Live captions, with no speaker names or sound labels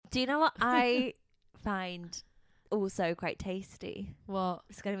Do you know what I find also quite tasty? What?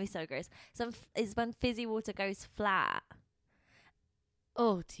 It's going to be so gross. Is when fizzy water goes flat.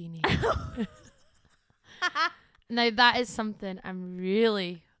 Oh, teeny. Now that is something I'm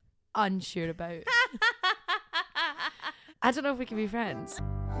really unsure about. I don't know if we can be friends.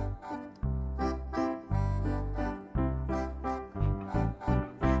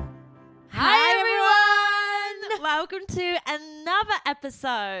 Hi everyone! Welcome to another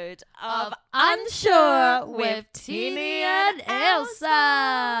episode of Unsure with Teeny and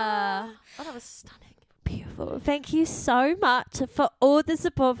Elsa. Oh, that was stunning. Beautiful. Thank you so much for all the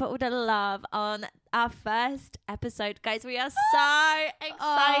support, for all the love on our first episode. Guys, we are so excited.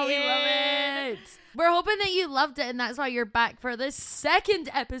 Oh, we love it. We're hoping that you loved it, and that's why you're back for the second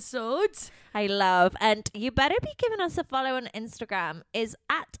episode. I love. And you better be giving us a follow on Instagram. Is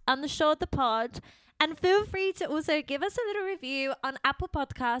at @UnshoreThePod. And feel free to also give us a little review on Apple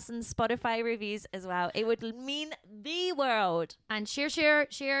Podcasts and Spotify reviews as well. It would mean the world. And share to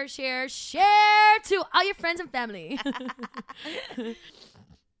all your friends and family.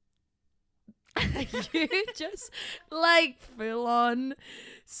 You just like full on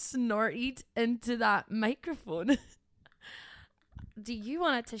snorted into that microphone. Do you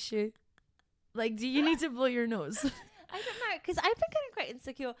want a tissue? Like, do you need to blow your nose? I don't know, because I've been getting quite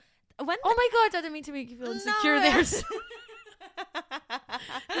insecure. Oh my god, I didn't mean to make you feel insecure there. This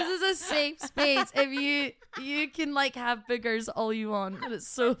is a safe space. If you can like have boogers all you want, and it's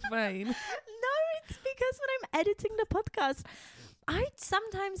so fine. No, it's because when I'm editing the podcast, I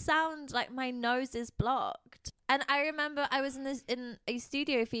sometimes sound like my nose is blocked. And I remember I was in a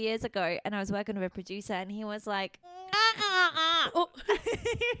studio a few years ago, and I was working with a producer, and he was like, oh.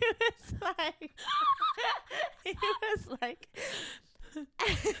 he was like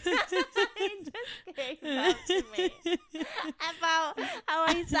it just came back to me about how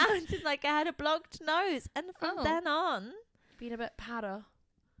I sounded like I had a blocked nose, and from then on, been a bit para.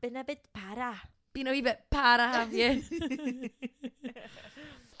 Been a wee bit para, have you?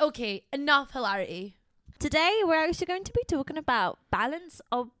 Okay, enough hilarity. Today we're actually going to be talking about balance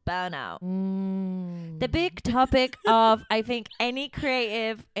of burnout. The big topic of, I think, any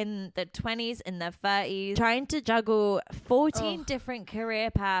creative in the 20s, in their 30s, trying to juggle 14 different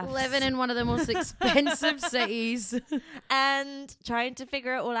career paths. Living in one of the most expensive cities. And trying to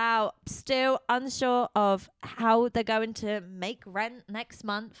figure it all out. Still unsure of how they're going to make rent next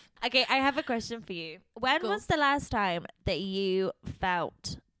month. Okay, I have a question for you. When was the last time that you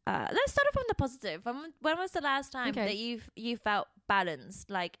felt... let's start off on the positive. When was the last time that you felt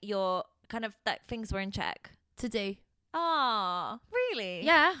balanced, like your kind of that things were in check? Today. Oh, really?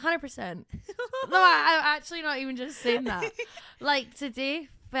 Yeah, 100%. No, I'm actually not even just saying that. Like today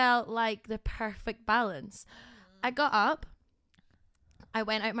felt like the perfect balance. I got up, I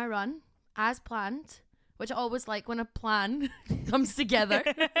went out my run as planned, which I always like when a plan comes together.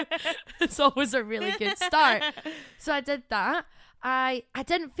 It's always a really good start. So I did that. I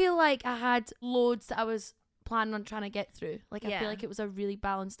didn't feel like I had loads that I was planning on trying to get through. Like, I feel like it was a really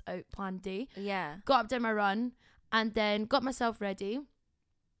balanced out planned day. Yeah. Got up, did my run, and then got myself ready.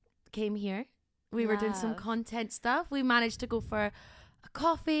 Came here. We were doing some content stuff. We managed to go for a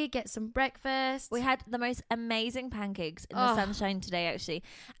coffee, get some breakfast. We had the most amazing pancakes in the sunshine today, actually.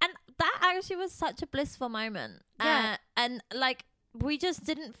 And that actually was such a blissful moment. Yeah. And like, we just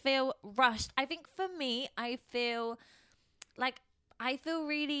didn't feel rushed. I think for me, I feel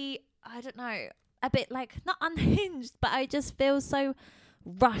really, I don't know, a bit like, not unhinged, but I just feel so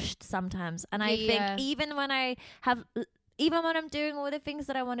rushed sometimes. And I think even when I'm doing all the things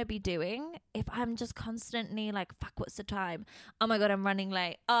that I want to be doing, if I'm just constantly like, fuck, what's the time? Oh my God, I'm running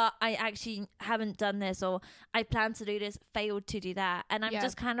late. I actually haven't done this, or I plan to do this, failed to do that. And I'm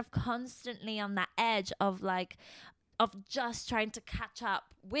just kind of constantly on that edge of just trying to catch up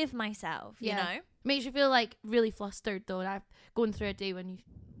with myself, you know? Makes you feel like really flustered though. I'm going through a day when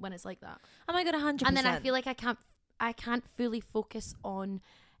it's like that. Oh my God, 100%. And then I feel like I can't fully focus on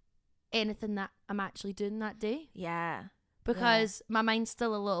anything that I'm actually doing that day. Yeah. Because my mind's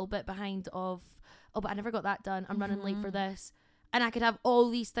still a little bit behind of, but I never got that done. I'm running late for this. And I could have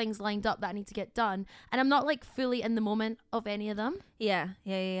all these things lined up that I need to get done. And I'm not like fully in the moment of any of them. Yeah.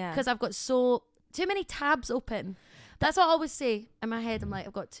 Because I've got too many tabs open. That's what I always say in my head. I'm like,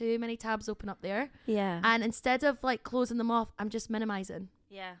 I've got too many tabs open up there. Yeah. And instead of like closing them off, I'm just minimizing.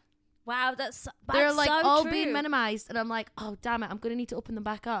 Yeah. Wow, that's they're like so all true. being minimized, and I'm like, oh damn it, I'm gonna need to open them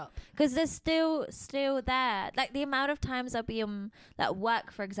back up because they're still there. Like the amount of times I'll be at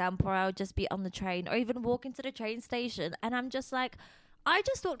work, for example, or I'll just be on the train, or even walking to the train station, and I'm just like, I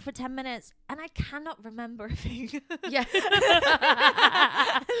just walked for 10 minutes and I cannot remember a thing. Yeah.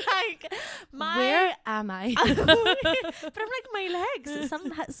 die. But I'm like, my legs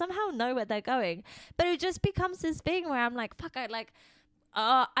somehow know where they're going. But it just becomes this thing where I'm like, fuck,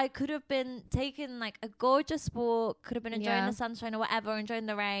 I could have been taking like a gorgeous walk, could have been enjoying the sunshine or whatever, enjoying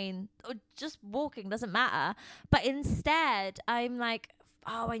the rain, or just walking, doesn't matter. But instead, I'm like,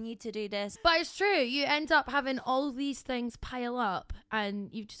 oh, I need to do this. But it's true. You end up having all these things pile up and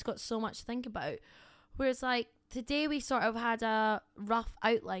you've just got so much to think about. Whereas like today we sort of had a rough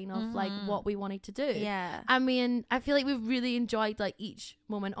outline of like what we wanted to do. Yeah. I mean, I feel like we've really enjoyed like each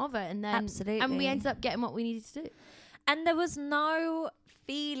moment of it. And then absolutely. And we ended up getting what we needed to do. And there was no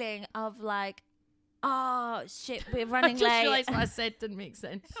feeling of like, oh shit, we're running late. I just realised what I said didn't make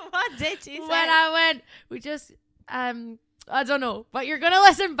sense. What did you say? When I went, we just I don't know, but you're gonna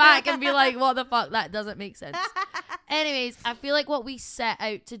listen back and be like, what the fuck, that doesn't make sense. Anyways, I feel like what we set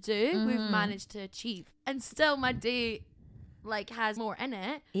out to do, we've managed to achieve. And still my day like has more in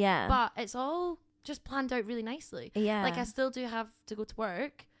it. Yeah. But it's all just planned out really nicely. Yeah. Like I still do have to go to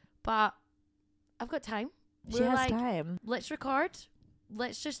work, but I've got time. She has time. Let's record.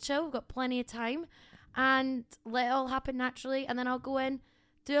 Let's just chill. We've got plenty of time. And let it all happen naturally. And then I'll go in,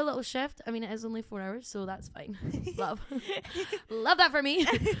 do a little shift. I mean, it is only 4 hours, so that's fine. Love that for me.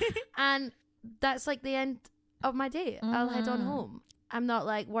 And that's like the end of my day. I'll head on home. I'm not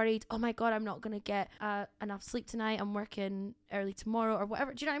like worried, oh my God, I'm not going to get enough sleep tonight. I'm working early tomorrow or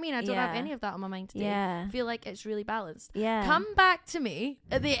whatever. Do you know what I mean? I don't have any of that on my mind today. Yeah. I feel like it's really balanced. Yeah. Come back to me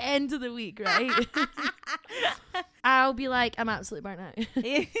at the end of the week, right? I'll be like, I'm absolutely burnt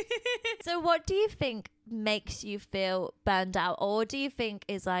out. So what do you think makes you feel burned out? Or do you think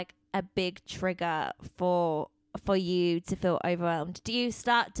is like a big trigger for you to feel overwhelmed? Do you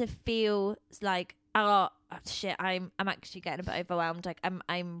start to feel like, oh shit, I'm actually getting a bit overwhelmed, like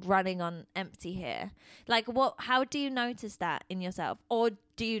I'm running on empty here? Like how do you notice that in yourself? Or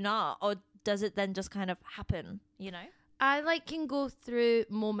do you not? Or does it then just kind of happen, you know? I like can go through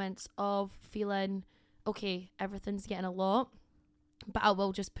moments of feeling, okay, everything's getting a lot, but I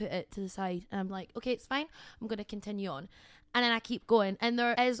will just put it to the side and I'm like, okay, it's fine, I'm going to continue on. And then I keep going, and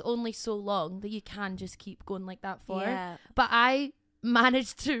there is only so long that you can just keep going like that for. Yeah. But I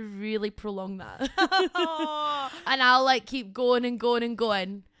managed to really prolong that. And I'll like keep going and going and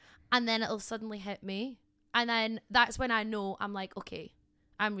going, and then it'll suddenly hit me, and then that's when I know I'm like, okay,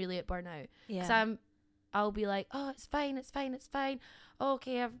 I'm really at burnout. Because I'll be like, oh, it's fine. Oh,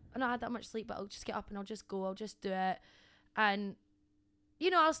 okay, I've not had that much sleep, but I'll just get up and I'll just go, I'll just do it. And you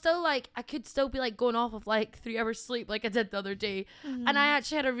know, I'll still like, I could still be like going off of like 3 hours sleep like I did the other day. And I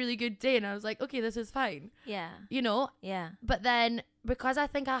actually had a really good day and I was like, okay, this is fine. Yeah. You know? Yeah. But then because I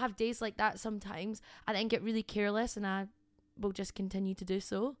think I have days like that sometimes, I then get really careless and I will just continue to do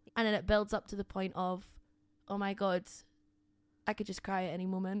so. And then it builds up to the point of, oh my God, I could just cry at any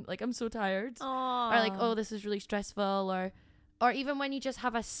moment. Like, I'm so tired. Aww. Or like, oh, this is really stressful. Or even when you just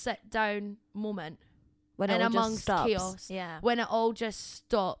have a sit down moment. When and it amongst just stops. chaos, yeah. When it all just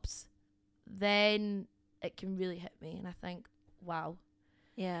stops, then it can really hit me, and I think, wow,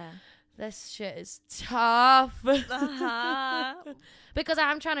 yeah, this shit is tough. Uh-huh. Because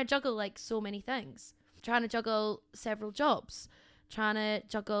I'm trying to juggle like so many things, trying to juggle several jobs, trying to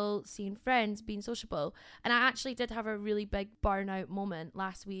juggle seeing friends, being sociable. And I actually did have a really big burnout moment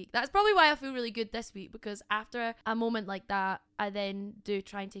last week. That's probably why I feel really good this week, because after a moment like that, I then do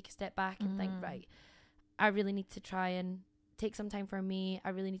try and take a step back and think, right, I really need to try and take some time for me. I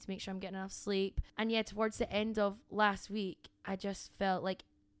really need to make sure I'm getting enough sleep. And yeah, towards the end of last week, I just felt like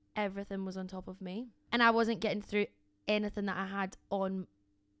everything was on top of me. And I wasn't getting through anything that I had on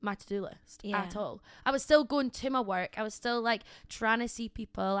my to-do list at all. I was still going to my work. I was still like trying to see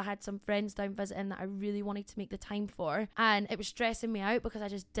people. I had some friends down visiting that I really wanted to make the time for. And it was stressing me out because I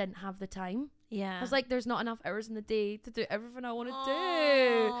just didn't have the time. Yeah. I was like, there's not enough hours in the day to do everything I want to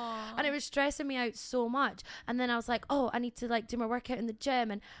do. And it was stressing me out so much. And then I was like, oh, I need to like do my workout in the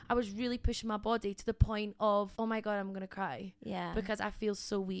gym. And I was really pushing my body to the point of, oh my God, I'm going to cry. Yeah. Because I feel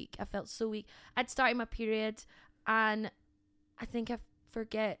so weak. I felt so weak. I'd started my period and I think I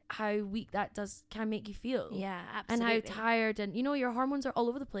forget how weak that can make you feel. Yeah, absolutely. And how tired, and you know, your hormones are all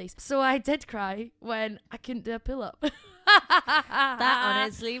over the place. So I did cry when I couldn't do a pull-up. That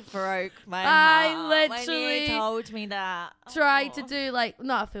honestly broke my heart. I literally when you told me that. tried to do like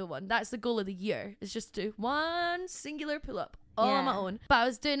not a full one. That's the goal of the year, is just do one singular pull-up all on my own. But I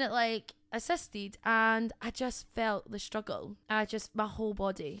was doing it like assisted, and I just felt the struggle. My whole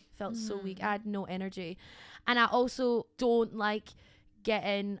body felt so weak. I had no energy. And I also don't like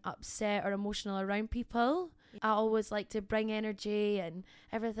getting upset or emotional around people. I always like to bring energy and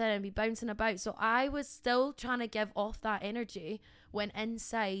everything and be bouncing about. So I was still trying to give off that energy when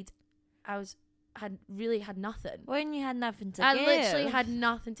inside I was really had nothing. When you had nothing to give. I literally had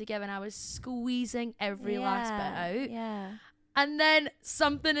nothing to give, and I was squeezing every last bit out. Yeah. And then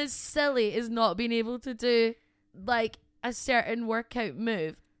something as silly as not being able to do like a certain workout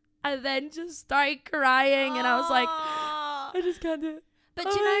move, I then just started crying, and I was like, I just can't do it. But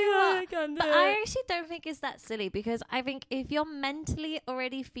you know what? I actually don't think it's that silly, because I think if you're mentally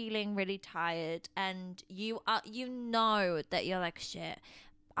already feeling really tired and you know that you're like, shit,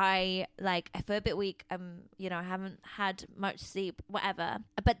 I feel a bit weak, you know, I haven't had much sleep, whatever,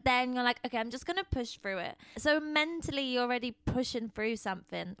 but then you're like, okay, I'm just gonna push through it. So mentally you're already pushing through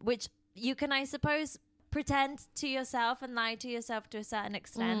something, which you can, I suppose, pretend to yourself and lie to yourself to a certain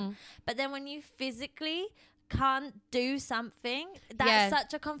extent, but then when you physically can't do something, that's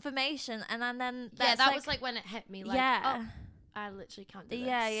such a confirmation. And then that's that was like when it hit me, like, oh, I literally can't do this.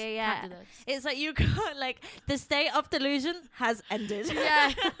 Can't do this. It's like you can't, like, the state of delusion has ended.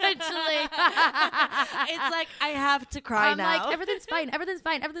 Yeah, literally. It's like, I have to cry now. I'm like, everything's fine.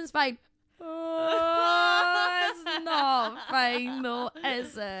 Oh, it's not fine though,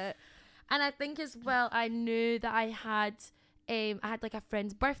 is it? And I think as well, I knew that I had like a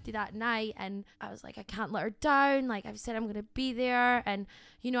friend's birthday that night, and I was like, I can't let her down. Like, I've said I'm going to be there, and,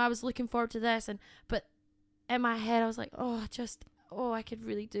 you know, I was looking forward to this, but in my head I was like, I could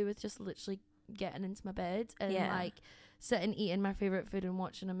really do with just literally getting into my bed and like sitting, eating my favorite food and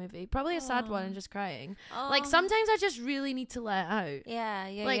watching a movie, probably a sad one, and just crying. Like, sometimes I just really need to let out.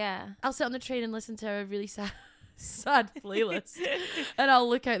 I'll sit on the train and listen to a really sad playlist and I'll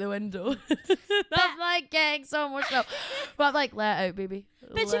look out the window. I'm like getting so emotional, but I'm like, let out, baby.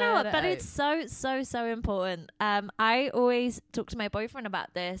 But you know what, but it's so important. I always talk to my boyfriend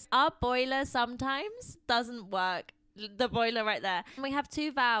about this. Our boiler sometimes doesn't work, the boiler right there. We have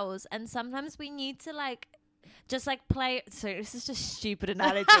 2 valves, and sometimes we need to like just like play. So this is just stupid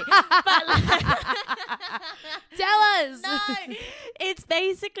analogy. But like, tell us. No, it's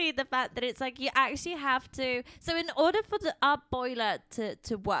basically the fact that it's like you actually have to. So in order for our boiler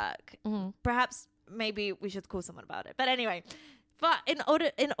to work, perhaps maybe we should call someone about it. But anyway. But in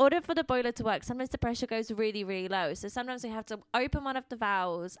order for the boiler to work, sometimes the pressure goes really, really low. So sometimes we have to open one of the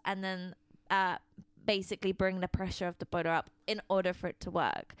valves and then basically bring the pressure of the boiler up in order for it to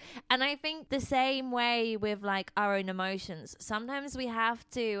work. And I think the same way with like our own emotions. Sometimes we have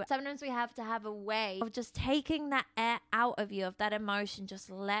to have a way of just taking that air out of you, of that emotion,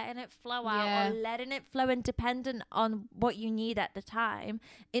 just letting it flow out, or letting it flow independent on what you need at the time,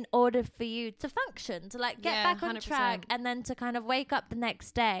 in order for you to function, to like get back on 100%. Track, and then to kind of wake up the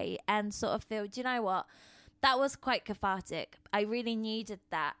next day and sort of feel, do you know what? That was quite cathartic. I really needed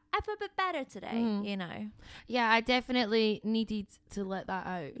that. I feel a bit better today, you know. Yeah, I definitely needed to let that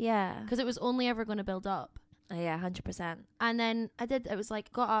out. Yeah. Because it was only ever going to build up. Oh, yeah, 100%. And then it was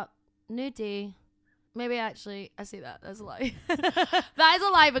like, got up, new day. Maybe actually, I say that. That's a lie. That is a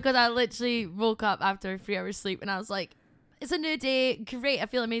lie, because I literally woke up after 3 hours sleep and I was like, it's a new day. Great. I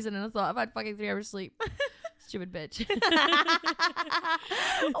feel amazing. And I thought, I've had fucking 3 hours sleep. Stupid bitch.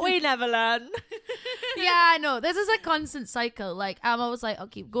 We never learn. Yeah, I know. This is a constant cycle. Like, I'm always like, I'll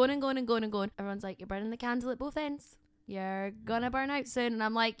keep going and going and going and going. Everyone's like, you're burning the candle at both ends. You're gonna burn out soon. And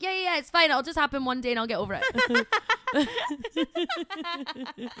I'm like, yeah, it's fine. It'll just happen one day and I'll get over it.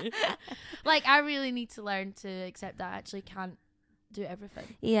 Like, I really need to learn to accept that I actually can't do everything.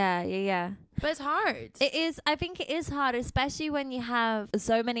 Yeah. But it's hard. It is. I think it is hard, especially when you have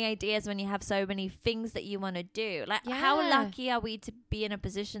so many ideas, when you have so many things that you want to do. Like, how lucky are we to be in a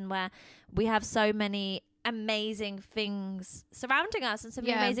position where we have so many amazing things surrounding us and so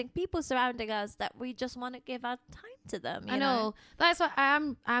many amazing people surrounding us that we just want to give our time to them. You know? That's what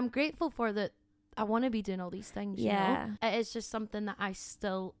I'm grateful for, that I want to be doing all these things. You know? It is just something that I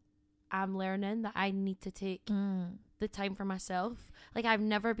still am learning, that I need to take the time for myself. Like, I've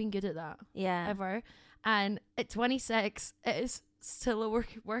never been good at that. Yeah. Ever. And at 26, it is still a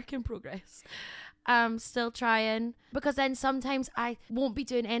work in progress. I'm still trying, because then sometimes I won't be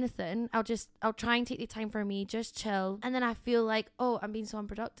doing anything. I'll try and take the time for me, just chill. And then I feel like, oh, I'm being so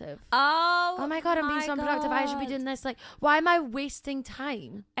unproductive. Oh my God, I'm being so unproductive. I should be doing this. Like, why am I wasting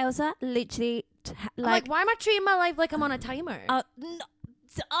time? Elsa, literally, like, why am I treating my life like I'm on a timer? No.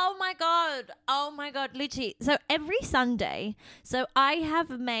 Oh my god, literally. So every Sunday, so I have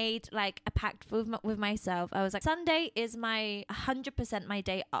made like a pact with myself. I was like, Sunday is my 100% my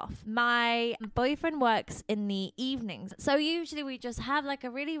day off. My boyfriend works in the evenings, so usually we just have like a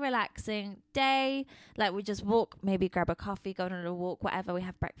really relaxing day. Like, we just walk, maybe grab a coffee, go on a walk, whatever, we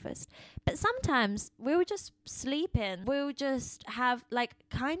have breakfast. But sometimes we will just sleep in. We'll just have like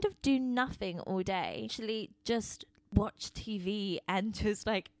kind of do nothing all day. Actually just watch TV and just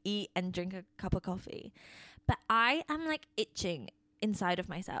like eat and drink a cup of coffee. But I am like itching inside of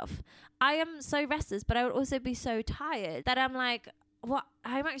myself. I am so restless, but I would also be so tired that I'm like, what?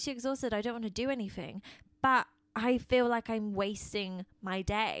 I'm actually exhausted. I don't want to do anything. But I feel like I'm wasting my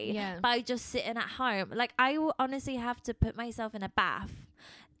day by just sitting at home. Like, I will honestly have to put myself in a bath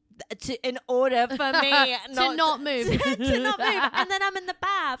in order for me to not move. to not move. And then I'm in the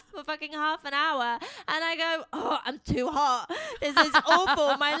bath for fucking half an hour and I go, oh, I'm too hot. This is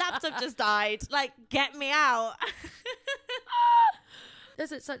awful. My laptop just died. Like, get me out.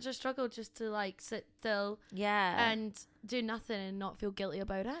 Is it such a struggle just to like sit still and do nothing and not feel guilty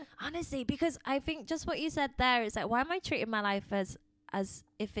about it? Honestly, because I think just what you said there is like, why am I treating my life as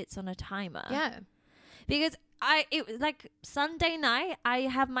if it's on a timer? Yeah. Because it was like Sunday night, I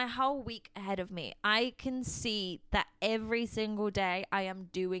have my whole week ahead of me. I can see that every single day I am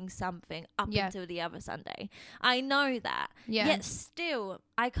doing something up until the other Sunday. I know that. Yeah. Yet still,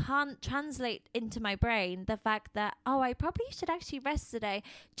 I can't translate into my brain the fact that, oh, I probably should actually rest today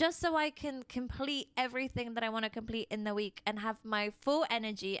just so I can complete everything that I want to complete in the week and have my full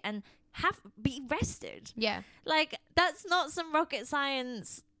energy and be rested. Yeah. Like, that's not some rocket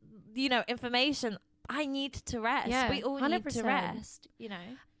science, information. I need to rest. Yeah, we all 100%. Need to rest,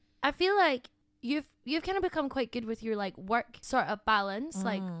 I feel like you've kind of become quite good with your like work sort of balance.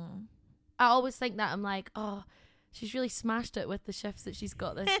 Like, I always think that I'm like, oh, she's really smashed it with the shifts that she's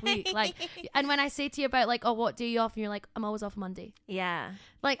got this week. Like, and when I say to you about like, oh, what day are you off? And you're like, I'm always off Monday. Yeah.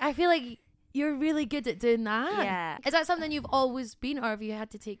 Like, I feel like you're really good at doing that. Yeah. Is that something you've always been, or have you had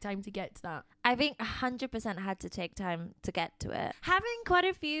to take time to get to that? I think 100% had to take time to get to it. Having quite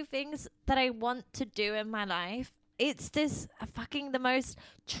a few things that I want to do in my life, it's this fucking the most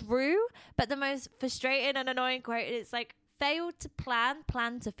true, but the most frustrating and annoying quote. It's like, fail to plan,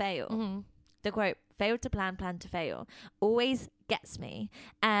 plan to fail. Mm-hmm. The quote, fail to plan, plan to fail, always gets me.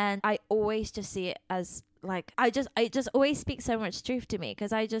 And I always just see it as like, I just always speak so much truth to me,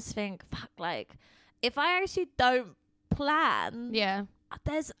 because I just think, fuck, like, if I actually don't plan,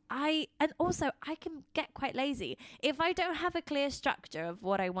 and also I can get quite lazy. If I don't have a clear structure of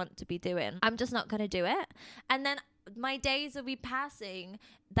what I want to be doing, I'm just not going to do it. And then my days will be passing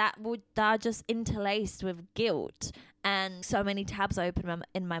that are just interlaced with guilt and so many tabs open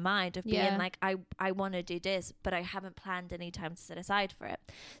in my mind of being like, I want to do this, but I haven't planned any time to set aside for it.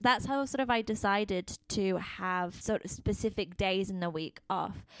 That's how sort of I decided to have sort of specific days in the week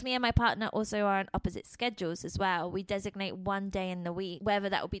off. Me and my partner also are on opposite schedules as well. We designate one day in the week, whether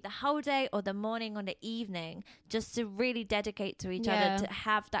that will be the whole day or the morning or the evening, just to really dedicate to each other, to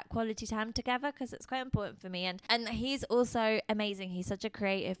have that quality time together, because it's quite important for me. And he's also amazing. He's such a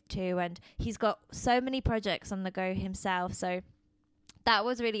creative too, and he's got so many projects on the go himself, so that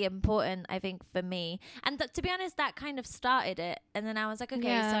was really important, I think, for me. And to be honest, that kind of started it. And then I was like,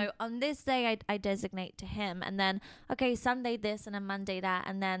 okay, so on this day I designate to him, and then okay, Sunday this, and then Monday that,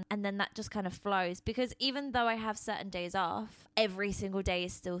 and then that just kind of flows, because even though I have certain days off, every single day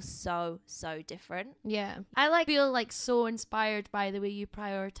is still so different. I feel like so inspired by the way you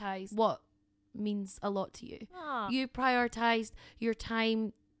prioritize what means a lot to you. You prioritized your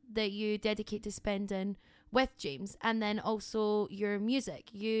time that you dedicate to spending with James, and then also your music.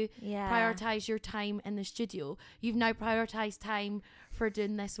 You prioritize your time in the studio. You've now prioritized time for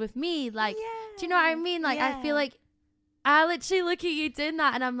doing this with me. Like, do you know what I mean? Like, I feel like I literally look at you doing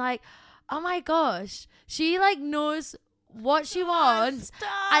that and I'm like, oh my gosh, she like knows what she wants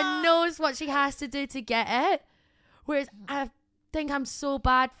and knows what she has to do to get it. Whereas I think I'm so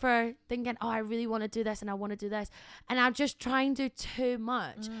bad for thinking, oh, I really want to do this and I want to do this, and I'm just trying to do too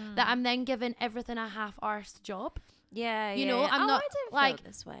much that I'm then giving everything a half-arsed job. You know, I'm not I don't like feel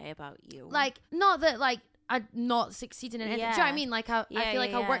this way about you. Like, not that like I'm not succeeding in anything. Do you know what I mean? Like, I feel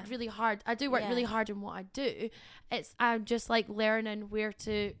like I worked really hard. I do work really hard in what I do. I'm just like learning where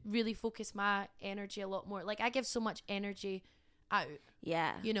to really focus my energy a lot more. Like, I give so much energy out.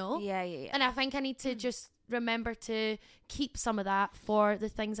 You know? And I think I need to just remember to keep some of that for the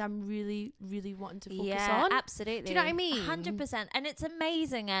things I'm really, really wanting to focus on. Absolutely. Do you know what I mean? 100%. And it's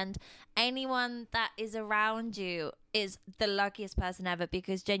amazing. And anyone that is around you is the luckiest person ever,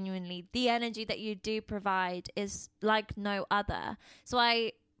 because genuinely the energy that you do provide is like no other.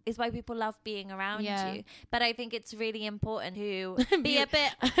 Is why people love being around you. But I think it's really important to be a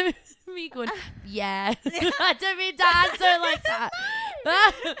bit me going, I don't mean to answer like that.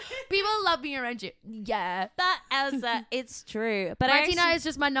 People love being around you. Yeah. But Elsa, it's true. But Martina is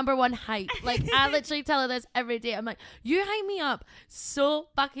just my number one hype. Like, I literally tell her this every day. I'm like, you hype me up so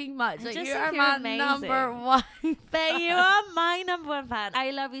fucking much. Like, you are my number one fan. But you are my number one fan.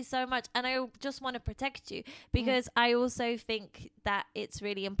 I love you so much. And I just want to protect you because I also think that it's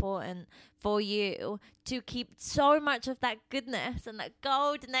really important for you to keep so much of that goodness and that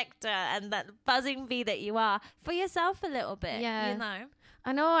gold nectar and that buzzing bee that you are for yourself a little bit. Yeah. You know?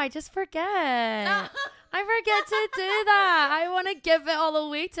 I know, I just forget. I forget to do that. I want to give it all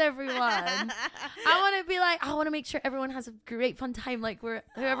away to everyone. I want to be like, I want to make sure everyone has a great fun time, like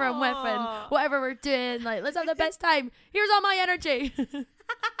whoever I'm with and whatever we're doing. Like, let's have the best time. Here's all my energy.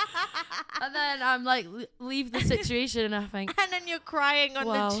 And then I'm like, leave the situation, and I think, and then you're crying on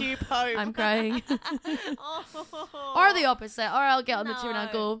the tube home. I'm crying. Or the opposite. Or I'll get on the tube and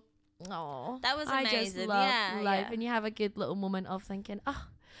I'll go, oh, that was amazing. I just love life. And you have a good little moment of thinking, oh,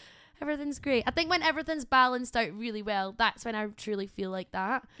 everything's great. I think when everything's balanced out really well, that's when I truly feel like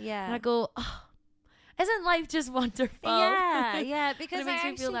that. Yeah. And I go, oh, isn't life just wonderful? Yeah, because it makes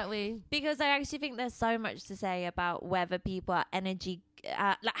me feel that way. Because I actually think there's so much to say about whether people are energy,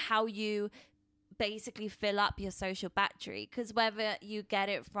 like how you basically fill up your social battery, because whether you get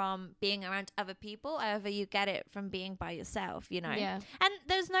it from being around other people or whether you get it from being by yourself, you know. Yeah. And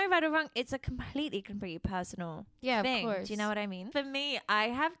there's no right or wrong. It's a completely personal thing. Of course. Do you know what I mean? For me, I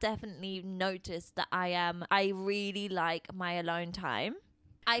have definitely noticed that I really like my alone time.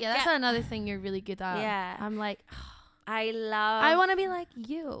 That's another thing you're really good at. Yeah. I'm like, I want to be like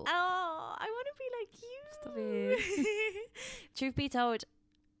you. Oh, I want to be like you. Stop it. Truth be told,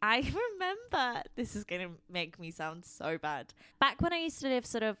 I remember, this is going to make me sound so bad. Back when I used to live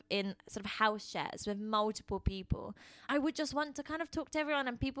sort of house shares with multiple people, I would just want to kind of talk to everyone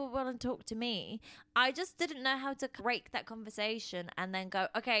and people would want to talk to me. I just didn't know how to break that conversation and then go,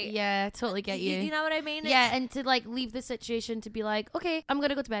 okay. Yeah, totally get you. You know what I mean? Yeah, and to like leave the situation to be like, okay, I'm going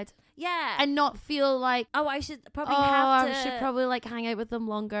to go to bed. Yeah. And not feel like, I should probably I should probably like hang out with them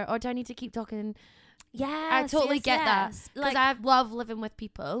longer, or do I need to keep talking? Yeah, I totally get that, because like, I love living with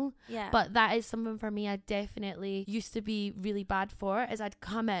people. Yeah, but that is something for me I definitely used to be really bad for. Is I'd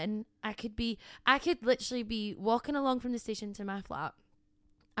come in, I could literally be walking along from the station to my flat.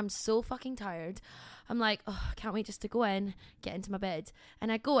 I'm so fucking tired. I'm like, oh, I can't wait just to go in, get into my bed,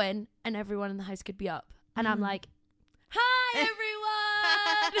 and I go in, and everyone in the house could be up, and I'm like, hi everyone.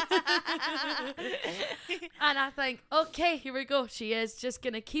 And I think, okay, here we go. She is just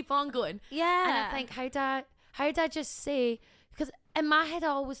gonna keep on going. Yeah. And I think, how did I just say? Because in my head, I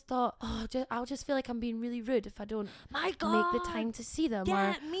always thought, I'll just feel like I'm being really rude if I don't make the time to see them.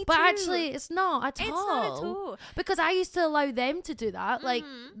 Yeah, me too. But actually, it's not at all. It's not at all. Because I used to allow them to do that. Like,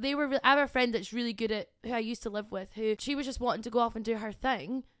 they were. I have a friend that's really good at, who I used to live with, who she was just wanting to go off and do her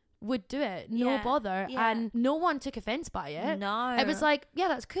thing. Would do it, no bother, and no one took offense by it. No, it was like, yeah,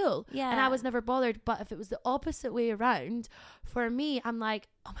 that's cool. Yeah, and I was never bothered. But if it was the opposite way around, for me, I'm like,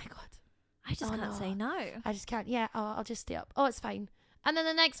 oh my god, I just can't say no. I just can't. Yeah, I'll just stay up. Oh, it's fine. And then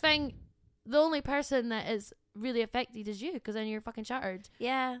the next thing, the only person that is really affected is you, because then you're fucking shattered.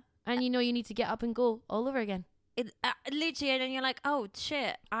 Yeah, and you know you need to get up and go all over again. Literally, and then you're like, oh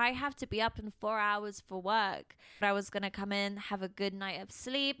shit, I have to be up in 4 hours for work. But I was gonna come in, have a good night of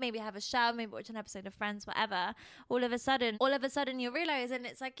sleep, maybe have a shower, maybe watch an episode of Friends, whatever. All of a sudden you realize, and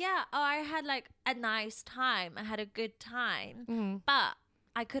it's like, yeah, I had like a nice time, I had a good time, but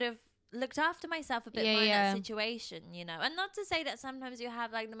I could have looked after myself a bit more in that situation, you know. And not to say that sometimes you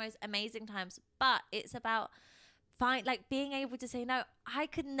have like the most amazing times, but it's about being able to say no. I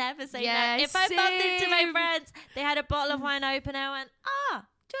could never say no. If I bumped into my friends, they had a bottle of wine open, I went,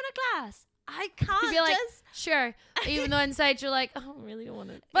 do you want a glass? I can't be like, sure. Even though inside you're like, oh, I really don't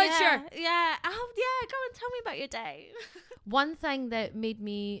want it. But sure. Yeah. Oh, yeah. Go and tell me about your day. One thing that made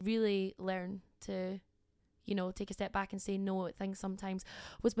me really learn to, you know, take a step back and say no at things sometimes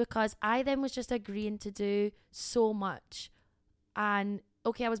was because I then was just agreeing to do so much. And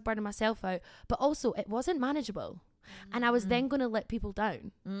okay, I was burning myself out, but also it wasn't manageable. And I was then going to let people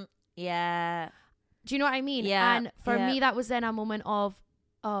down. Yeah. Do you know what I mean? Yeah. And for me, that was then a moment of,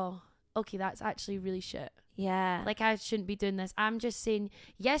 oh, okay, that's actually really shit. Yeah. Like, I shouldn't be doing this. I'm just saying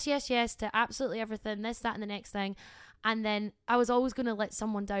yes to absolutely everything, this, that, and the next thing. And then I was always going to let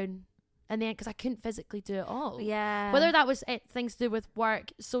someone down in the end because I couldn't physically do it all. Yeah. Whether that was things to do with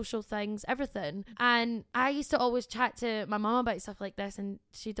work, social things, everything. And I used to always chat to my mum about stuff like this, and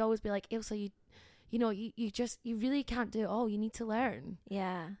she'd always be like, Ilsa, you know, you really can't do it all. You need to learn.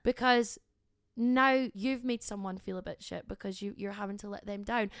 Yeah. Because now you've made someone feel a bit shit because you're having to let them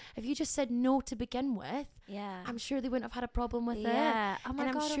down. If you just said no to begin with, I'm sure they wouldn't have had a problem with it. Oh my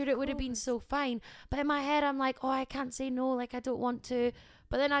and God, I'm sure it would have been so fine. But in my head, I'm like, oh, I can't say no. Like, I don't want to.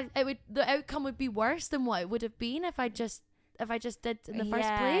 But then the outcome would be worse than what it would have been if I just did in the first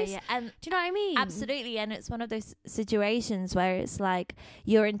place. And do you know what I mean? Absolutely. And it's one of those situations where it's like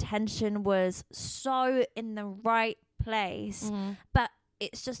your intention was so in the right place, but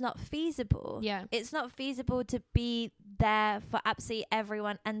it's just not feasible. Yeah. It's not feasible to be there for absolutely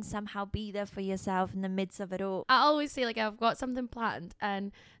everyone and somehow be there for yourself in the midst of it all. I always say, like, I've got something planned,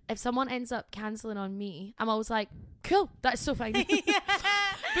 and if someone ends up cancelling on me, I'm always like, cool, that's so fine.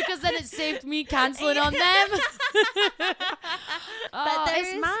 Because then it saved me cancelling on them.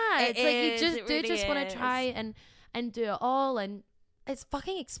 It's mad. It's like you just want to try and do it all, and it's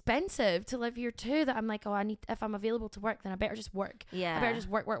fucking expensive to live here too, that I'm like, oh, if I'm available to work, then I better just work. Yeah. I better just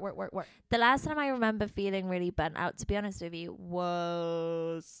work. The last time I remember feeling really burnt out, to be honest with you,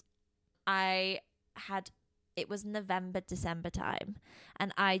 was it was November, December time,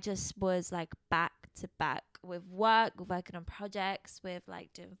 and I just was like back to back with working on projects, with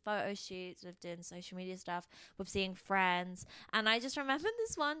like doing photo shoots, with doing social media stuff, with seeing friends. And I just remember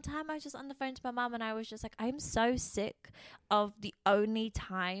this one time I was just on the phone to my mum, and I was just like, I'm so sick of the only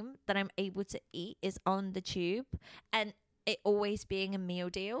time that I'm able to eat is on the tube, and it always being a meal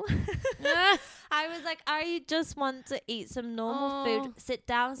deal. I was like, I just want to eat some normal food, sit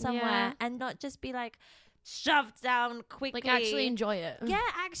down somewhere, and not just be like shoved down quickly. Like, actually enjoy it. Yeah,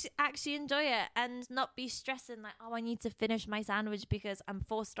 actually enjoy it, and not be stressing like, oh, I need to finish my sandwich because I'm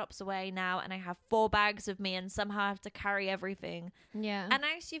 4 stops away now and I have 4 bags with me and somehow I have to carry everything. Yeah. And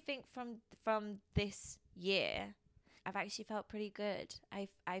I actually think from this year, I've actually felt pretty good. I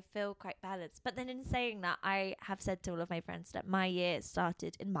feel quite balanced. But then in saying that, I have said to all of my friends that my year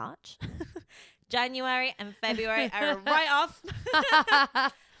started in March. January and February are right off.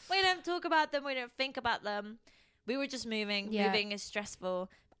 We don't talk about them. We don't think about them. We were just moving. Yeah. Moving is stressful.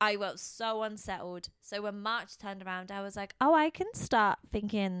 I was so unsettled. So when March turned around, I was like, oh, I can start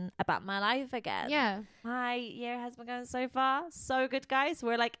thinking about my life again. Yeah. My year has been going so far. So good, guys.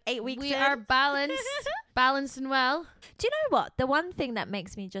 We're like 8 weeks in. We are balanced. Balanced and well. Do you know what? The one thing that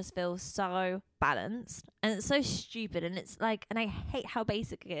makes me just feel so balanced, and it's so stupid, and it's like, and I hate how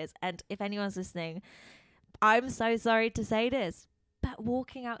basic it is. And if anyone's listening, I'm so sorry to say this, but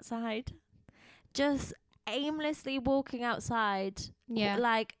walking outside, just aimlessly walking outside,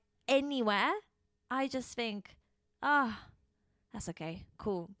 like anywhere, I just think, that's okay,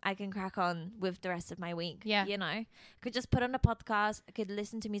 cool, I can crack on with the rest of my week. You know, I could just put on a podcast, I could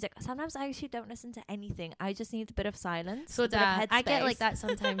listen to music. Sometimes I actually don't listen to anything. I just need a bit of silence. So I get like that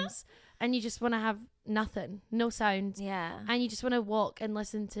sometimes. And you just want to have nothing, no sound. Yeah. And you just want to walk and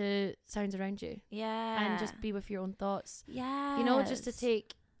listen to sounds around you. Yeah. And just be with your own thoughts. Yeah. You know, just to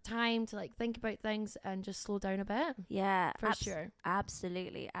take time to like think about things and just slow down a bit. Yeah. For sure.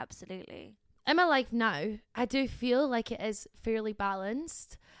 Absolutely. In my life now, I do feel like it is fairly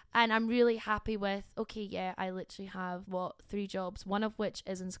balanced, and I'm really happy with, I literally have 3 jobs, one of which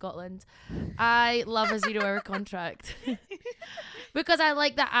is in Scotland. I love a 0-hour contract because I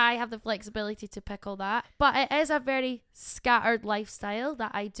like that I have the flexibility to pick all that, but it is a very scattered lifestyle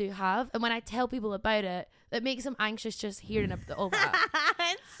that I do have, and when I tell people about it, it makes them anxious just hearing all that.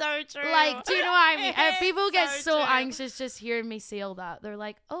 It's so true. Like, do you know what I mean? If people get so anxious just hearing me say all that, they're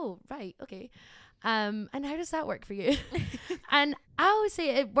like, oh, right, okay. And how does that work for you? And I always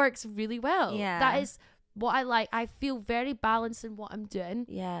say it works really well. Yeah. That is what I like. I feel very balanced in what I'm doing.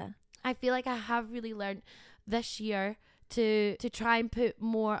 Yeah. I feel like I have really learned this year to try and put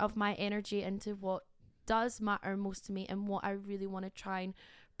more of my energy into what does matter most to me and what I really want to try and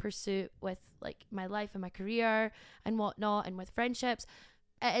pursue with like my life and my career and whatnot, and with friendships.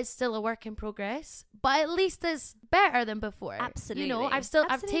 It is still a work in progress, but at least it's better than before. Absolutely. You know,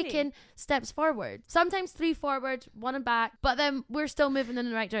 I've taken steps forward. Sometimes 3 forward, 1 back, but then we're still moving in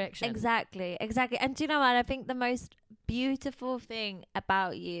the right direction. Exactly. And do you know what? I think the most beautiful thing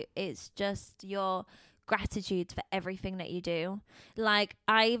about you is just your gratitude for everything that you do. Like,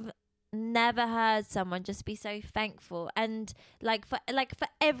 I've never heard someone just be so thankful, and for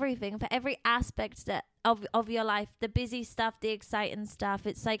everything, for every aspect that of your life, the busy stuff, the exciting stuff.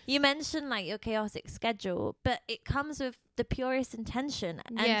 It's like you mentioned, like your chaotic schedule, but it comes with the purest intention,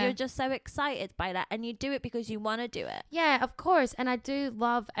 and you're just so excited by that, and you do it because you want to do it. Yeah, of course. And I do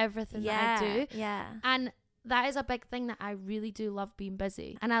love everything that I do. Yeah. And that is a big thing, that I really do love being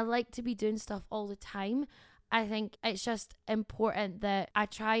busy, and I like to be doing stuff all the time. I think it's just important that I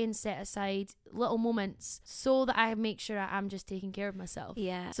try and set aside little moments so that I make sure I'm just taking care of myself.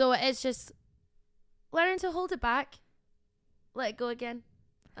 Yeah. So it's just learning to hold it back, let it go again,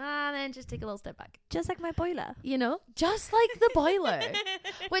 and then just take a little step back. Just like my boiler. You know? Just like the boiler.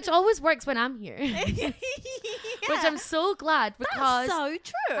 Which always works when I'm here. Yeah. Which I'm so glad, because that's so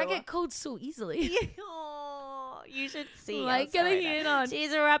true. I get cold so easily. Oh, you should see. Like getting it on.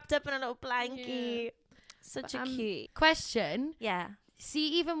 She's wrapped up in a little blankie. Yeah. Such a cute question. Yeah. See,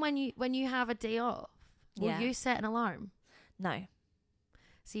 even when you have a day off, will you set an alarm? No.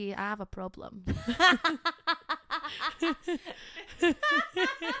 See, I have a problem.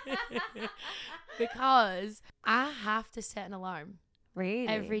 Because I have to set an alarm. Really?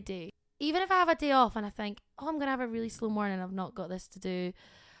 Every day. Even if I have a day off and I think, oh, I'm going to have a really slow morning, I've not got this to do,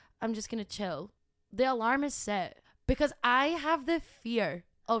 I'm just going to chill. The alarm is set because I have the fear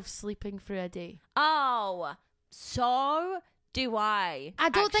of sleeping through a day. Oh, so do I. I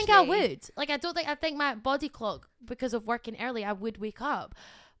don't think I would. Like, I think my body clock, because of working early, I would wake up.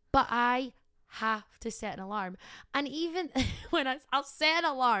 But I have to set an alarm. And even when I'll set an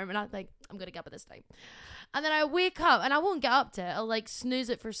alarm and I think, I'm going to get up at this time. And then I wake up and I won't get up to it. I'll like snooze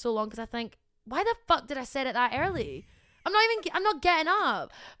it for so long because I think, why the fuck did I set it that early? I'm not getting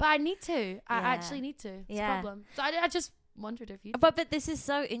up. But I need to. I actually need to. It's a problem. So I just wondered if you... But this is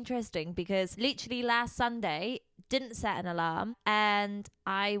so interesting because literally last Sunday, didn't set an alarm, and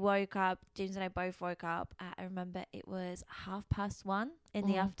I woke up, James and I both woke up at, I remember it was 1:30 in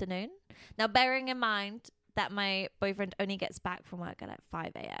the afternoon. Now, bearing in mind that my boyfriend only gets back from work at like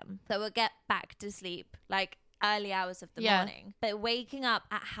 5 a.m. So we'll get back to sleep like early hours of the morning. But waking up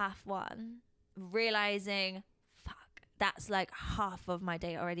at 1:30, realizing, fuck, that's like half of my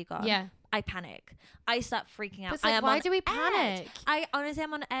day already gone. Yeah. I panic. I start freaking out. But like, why do we panic? I honestly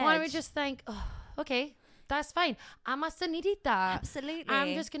am on edge. Why don't we just think, oh, okay, that's fine. I must have needed that. Absolutely.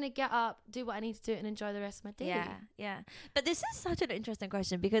 I'm just going to get up, do what I need to do, and enjoy the rest of my day. Yeah, yeah. But this is such an interesting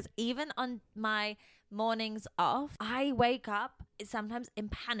question because even on my mornings off, I wake up sometimes in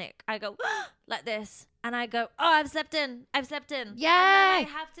panic. I go like this, and I go, oh, I've slept in. Yeah. And then I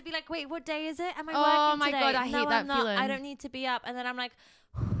have to be like, wait, what day is it? Am I working my today? God, I hate that feeling. I don't need to be up. And then I'm like...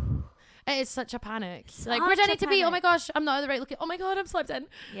 It is such a panic. Like, where do I need to be? Oh my gosh, I'm not in the right location. Oh my God, I'm slept in.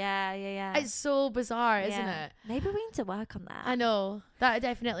 Yeah. It's so bizarre, isn't it? Maybe we need to work on that. I know. That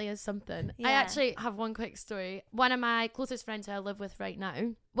definitely is something. Yeah. I actually have one quick story. One of my closest friends who I live with right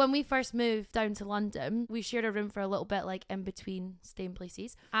now, when we first moved down to London, we shared a room for a little bit, like in between staying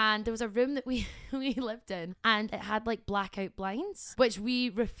places. And there was a room that we lived in, and it had like blackout blinds, which we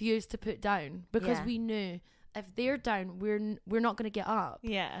refused to put down because we knew if they're down, we're not going to get up.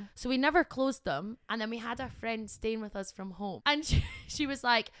 Yeah. So we never closed them. And then we had a friend staying with us from home. And she was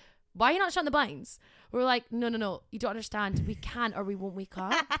like, why are you not shutting the blinds? We were like, no, you don't understand. We can't or we won't wake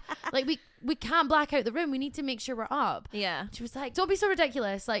up. Like, we can't black out the room. We need to make sure we're up. Yeah. She was like, don't be so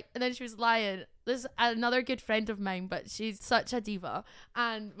ridiculous. Like, and then she was lying. This is another good friend of mine, but she's such a diva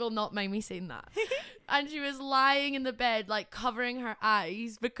and will not mind me saying that. And she was lying in the bed, like covering her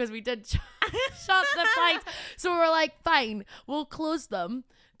eyes because we did shut the blinds. So we were like, fine, we'll close them.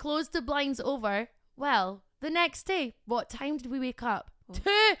 Close the blinds over. Well, the next day, what time did we wake up? 2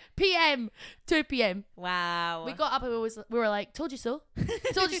 p.m. 2 p.m. Wow. We got up and we were like, told you so.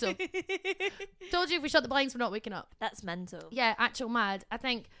 Told you so. Told you if we shut the blinds, we're not waking up. That's mental. Yeah, actual mad. I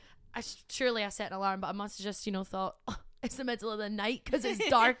think surely I set an alarm, but I must have just, thought, oh, it's the middle of the night because it's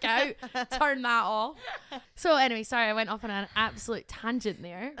dark out. Turn that off. So anyway, sorry, I went off on an absolute tangent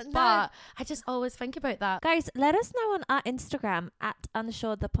there. No. But I just always think about that. Guys, let us know on our Instagram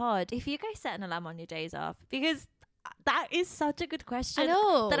 @UnshoredThePod if you guys set an alarm on your days off, because that is such a good question. I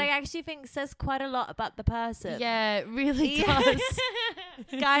know. That I actually think says quite a lot about the person. Yeah, it really does.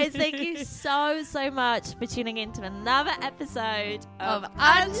 Guys, thank you so much for tuning in to another episode of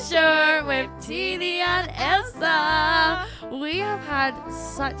Unsure with Teeny and Elsa. We have had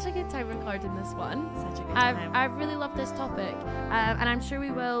such a good time recording this one. Such a good time. I really love this topic, and I'm sure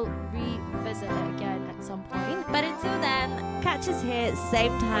we will revisit it again at some point. But until then, catch us here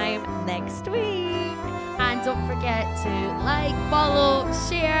same time next week. And don't forget to like, follow,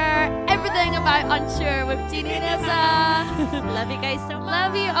 share everything about Unsure with Teeny and Elsa. Love you guys so much.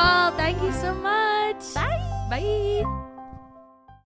 Love you all. Thank you so much. Bye. Bye.